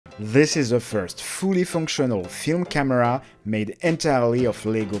This is the first fully functional film camera made entirely of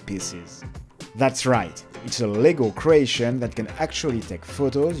Lego pieces. That's right, it's a Lego creation that can actually take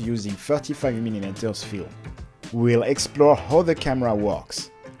photos using 35mm film. We'll explore how the camera works,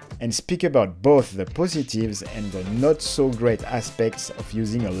 and speak about both the positives and the not so great aspects of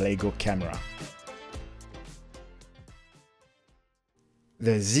using a Lego camera.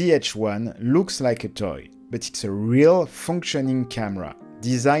 The ZH-1 looks like a toy, but it's a real functioning camera,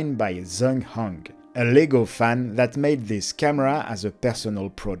 designed by Zheng Hong, a Lego fan that made this camera as a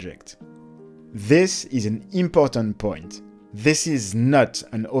personal project. This is an important point. This is not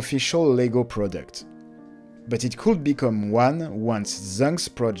an official Lego product, but it could become one once Zheng's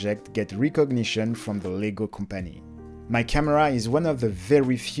project gets recognition from the Lego company. My camera is one of the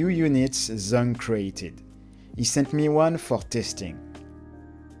very few units Zheng created. He sent me one for testing.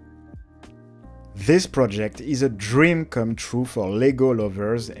 This project is a dream come true for Lego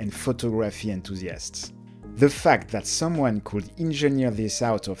lovers and photography enthusiasts. The fact that someone could engineer this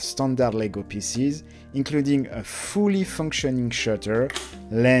out of standard Lego pieces, including a fully functioning shutter,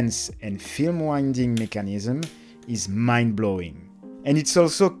 lens and film winding mechanism, is mind-blowing. And it's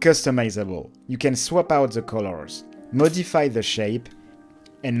also customizable. You can swap out the colors, modify the shape,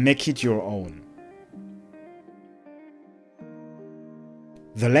 and make it your own.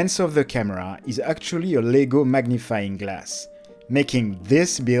 The lens of the camera is actually a Lego magnifying glass, making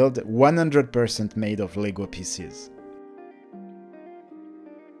this build 100% made of Lego pieces.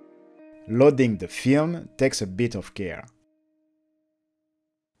 Loading the film takes a bit of care.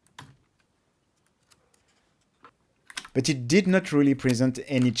 But it did not really present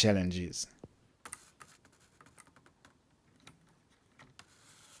any challenges.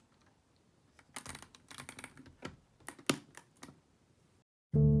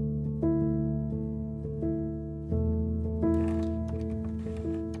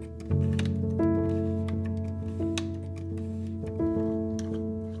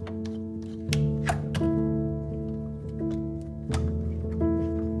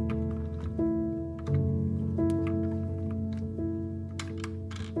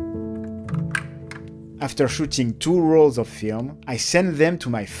 After shooting 2 rolls of film, I sent them to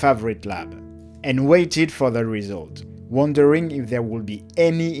my favorite lab and waited for the result, wondering if there would be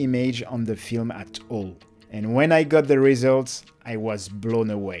any image on the film at all. And when I got the results, I was blown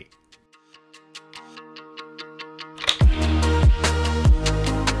away.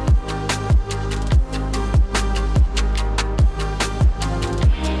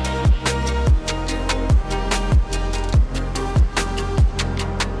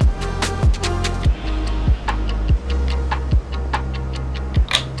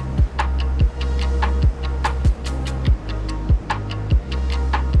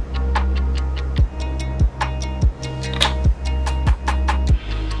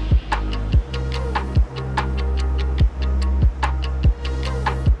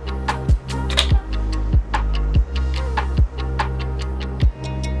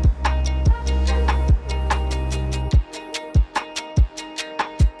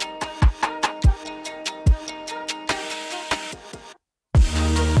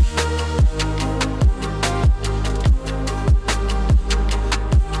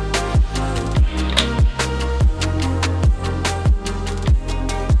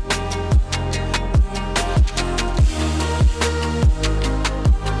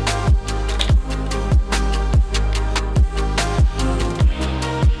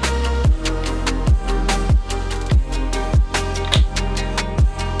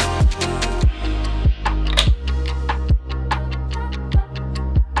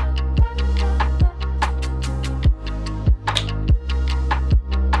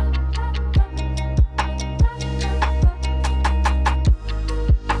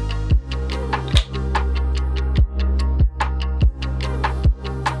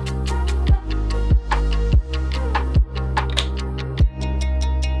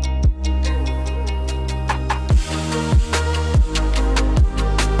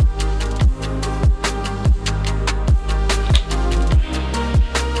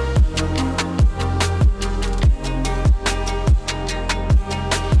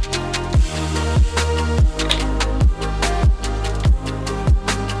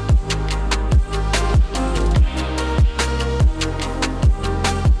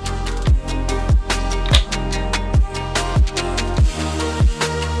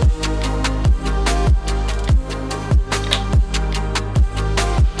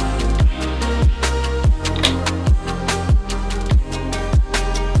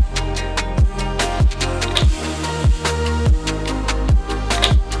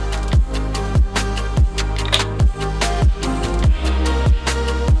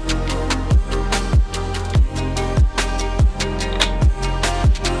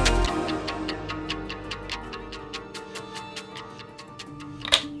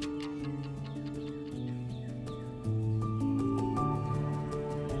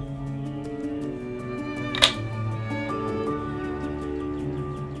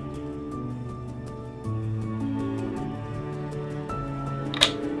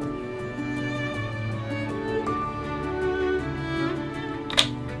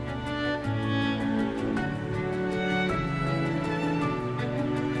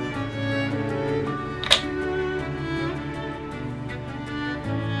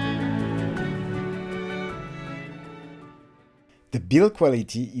 build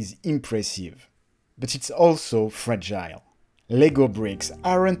quality is impressive, but it's also fragile. Lego bricks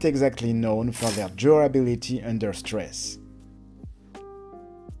aren't exactly known for their durability under stress.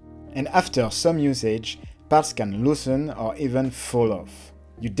 And after some usage, parts can loosen or even fall off.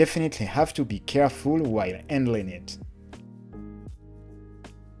 You definitely have to be careful while handling it.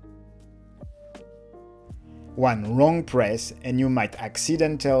 One wrong press and you might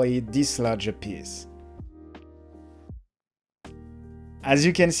accidentally dislodge a piece. As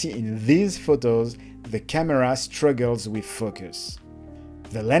you can see in these photos, the camera struggles with focus.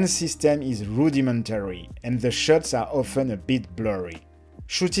 The lens system is rudimentary and the shots are often a bit blurry.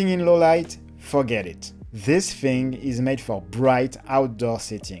 Shooting in low light? Forget it. This thing is made for bright outdoor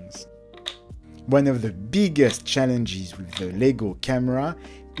settings. One of the biggest challenges with the Lego camera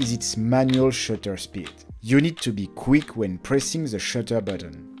is its manual shutter speed. You need to be quick when pressing the shutter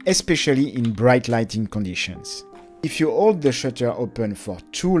button, especially in bright lighting conditions. If you hold the shutter open for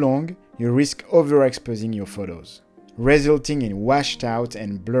too long, you risk overexposing your photos, resulting in washed out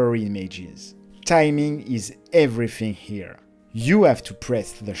and blurry images. Timing is everything here. You have to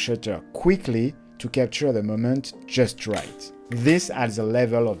press the shutter quickly to capture the moment just right. This adds a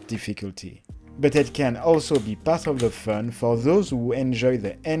level of difficulty. But it can also be part of the fun for those who enjoy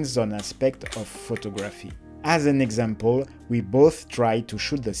the hands-on aspect of photography. As an example, we both tried to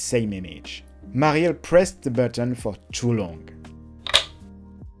shoot the same image. Mariel pressed the button for too long,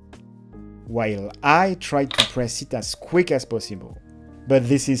 while I tried to press it as quick as possible. But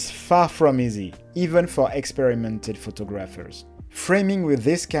this is far from easy, even for experimented photographers. Framing with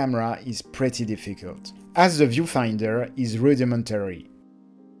this camera is pretty difficult, as the viewfinder is rudimentary.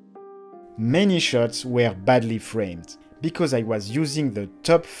 Many shots were badly framed, because I was using the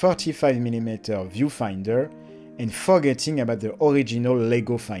top 45mm viewfinder and forgetting about the original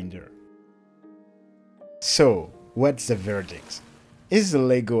Lego Finder. So, what's the verdict? Is the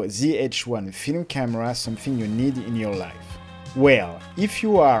Lego ZH1 film camera something you need in your life? Well, if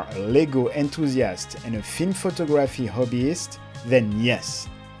you are a Lego enthusiast and a film photography hobbyist, then yes,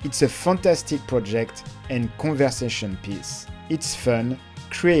 it's a fantastic project and conversation piece. It's fun,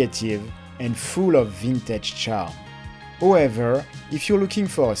 creative, and full of vintage charm. However, if you're looking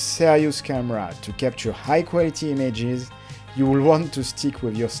for a serious camera to capture high-quality images, you will want to stick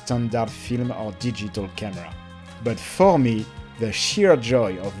with your standard film or digital camera. But for me, the sheer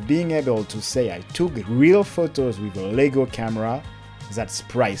joy of being able to say I took real photos with a Lego camera, that's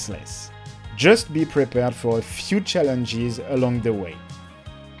priceless. Just be prepared for a few challenges along the way.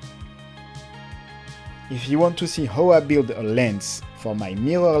 If you want to see how I build a lens for my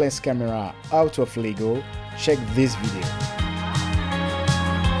mirrorless camera out of Lego, check this video.